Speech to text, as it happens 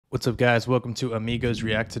What's up, guys? Welcome to Amigos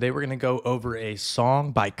React. Today we're going to go over a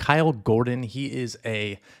song by Kyle Gordon. He is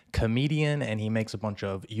a comedian and he makes a bunch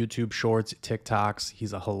of YouTube shorts, TikToks.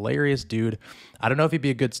 He's a hilarious dude. I don't know if he'd be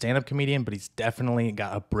a good stand-up comedian, but he's definitely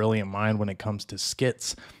got a brilliant mind when it comes to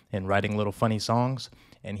skits and writing little funny songs.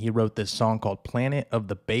 And he wrote this song called Planet of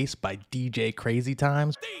the Bass by DJ Crazy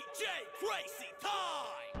Times. DJ Crazy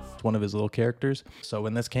Times! It's one of his little characters. So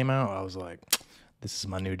when this came out, I was like, this is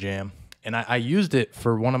my new jam. And I used it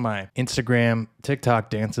for one of my Instagram,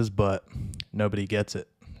 TikTok dances, but nobody gets it.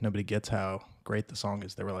 Nobody gets how great the song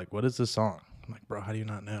is. They were like, what is this song? I'm like, bro, how do you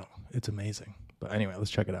not know? It's amazing. But anyway,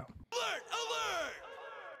 let's check it out. Alert, alert!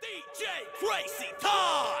 DJ Crazy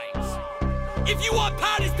Times! If you want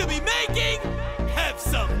parties to be making, have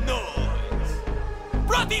some noise.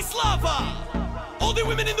 Bratislava! All the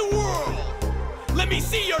women in the world! Let me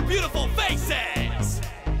see your beautiful faces!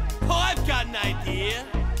 Oh, I've got an idea.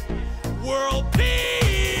 World peace!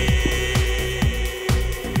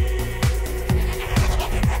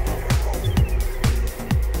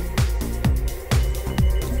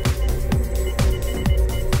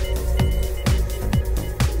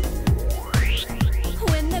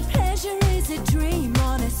 When the pleasure is a dream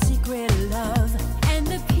on a secret love, and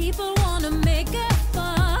the people want to make it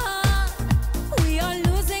fun, we are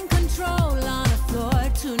losing control on the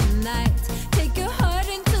floor tonight. Take your heart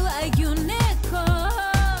into a unicorn.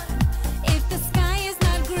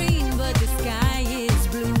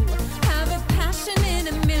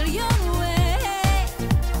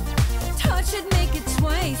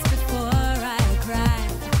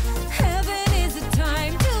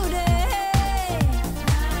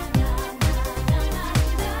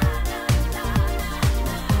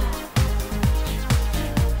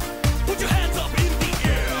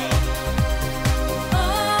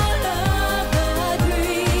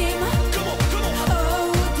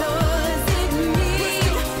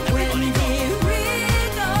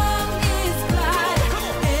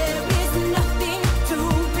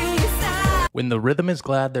 When the rhythm is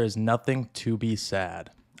glad, there's nothing to be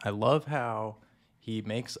sad. I love how he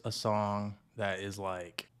makes a song that is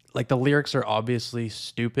like the lyrics are obviously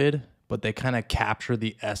stupid, but they kind of capture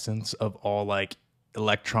the essence of all like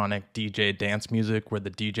electronic DJ dance music, where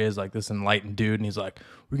the DJ is like this enlightened dude and he's like,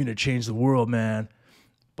 we're going to change the world, man.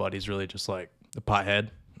 But he's really just like a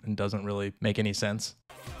pothead and doesn't really make any sense.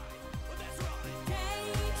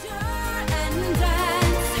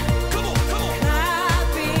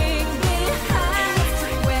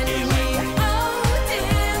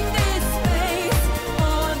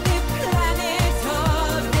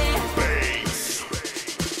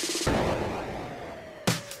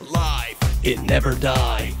 It never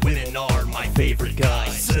died. Women are my favorite guy.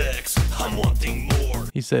 Sex, I'm wanting more.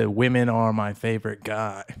 He said, women are my favorite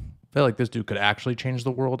guy. I feel like this dude could actually change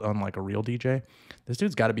the world, unlike a real DJ. This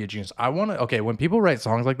dude's got to be a genius. Okay, when people write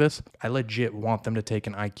songs like this, I legit want them to take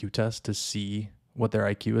an IQ test to see what their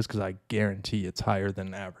IQ is, because I guarantee it's higher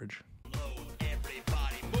than average.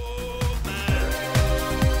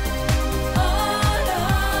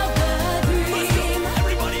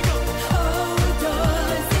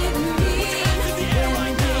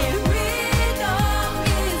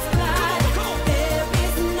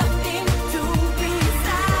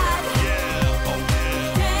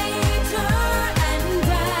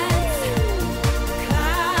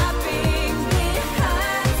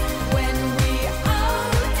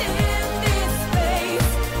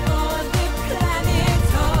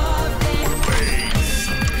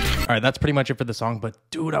 All right, that's pretty much it for the song, but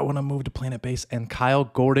dude, I want to move to Planet Bass, and Kyle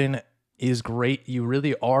Gordon is great. You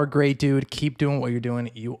really are great, dude. Keep doing what you're doing.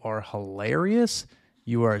 You are hilarious.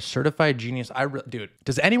 You are a certified genius. Dude,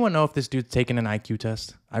 does anyone know if this dude's taken an IQ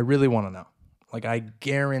test? I really want to know. Like, I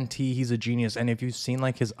guarantee he's a genius, and if you've seen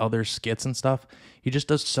like his other skits and stuff, he just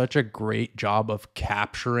does such a great job of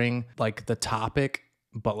capturing like the topic,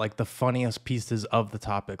 but like the funniest pieces of the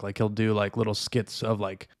topic. Like, he'll do like little skits of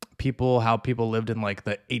like how people lived in like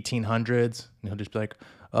the 1800s, and he'll just be like,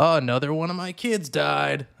 oh, another one of my kids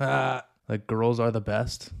died. Like, girls are the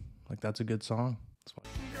best. Like, that's a good song.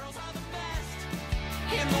 Girls are the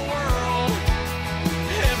best in the world.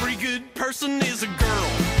 Every good person is a girl,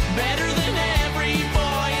 better than every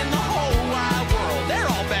boy in the whole wide world. They're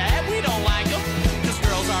all bad, we don't like them, because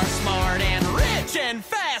girls are smart and rich and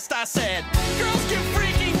fast. I said, girls can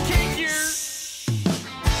freaking kick your...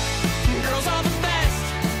 Girls are the best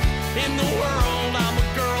in the world. I'm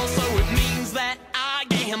a girl, so it means that I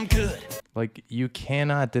am good. Like, you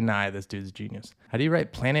cannot deny this dude's genius. How do you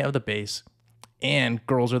write Planet of the Bass and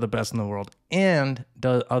girls are the best in the world and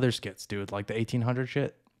does other skits, dude, like the 1800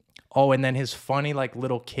 shit? Oh, and then his funny like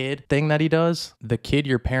little kid thing that he does. The kid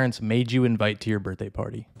your parents made you invite to your birthday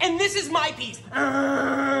party. And this is my piece.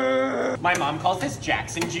 My mom calls this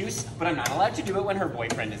Jackson juice, but I'm not allowed to do it when her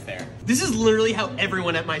boyfriend is there. This is literally how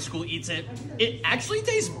everyone at my school eats it. It actually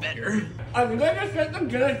tastes better. I'm gonna set the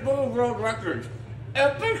Guinness Book of World Records.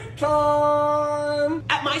 Epic time!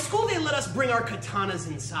 At my school, they let us bring our katanas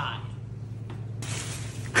inside.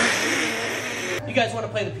 You guys want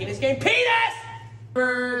to play the penis game? Penis!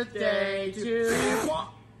 Birthday to you.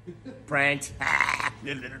 Pranked.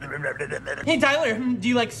 Hey, Tyler, do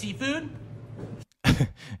you like seafood?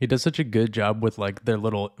 He does such a good job with like their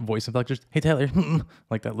little voice inflectors. Hey Tyler,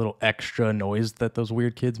 like that little extra noise that those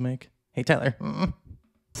weird kids make. Hey Tyler.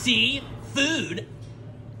 Seafood.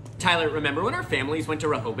 Tyler, remember when our families went to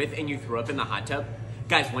Rehoboth and you threw up in the hot tub?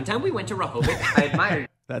 Guys, one time we went to Rehoboth. I admired.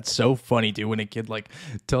 That's so funny, dude, when a kid like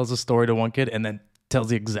tells a story to one kid and then tells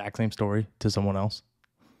the exact same story to someone else.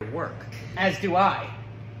 Work. As do I.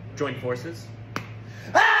 Join forces.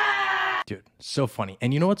 Dude, so funny.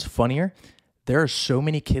 And you know what's funnier? There are so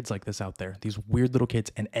many kids like this out there, these weird little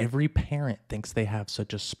kids, and every parent thinks they have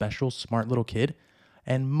such a special, smart little kid.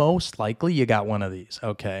 And most likely you got one of these,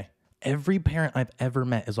 okay? Every parent I've ever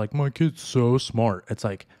met is like, my kid's so smart. It's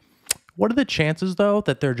like, what are the chances, though,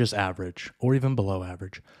 that they're just average or even below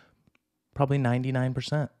average? Probably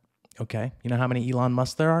 99%, okay? You know how many Elon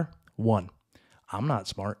Musk there are? One. I'm not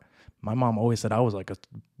smart. My mom always said I was like a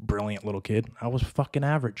brilliant little kid. I was fucking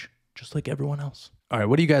average, just like everyone else. All right,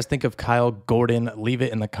 what do you guys think of Kyle Gordon? Leave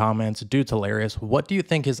it in the comments. Dude's hilarious. What do you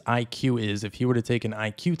think his IQ is if he were to take an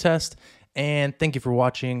IQ test? And thank you for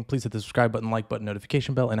watching. Please hit the subscribe button, like button,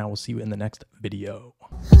 notification bell, and I will see you in the next video.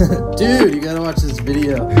 Dude, you gotta watch this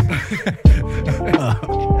video.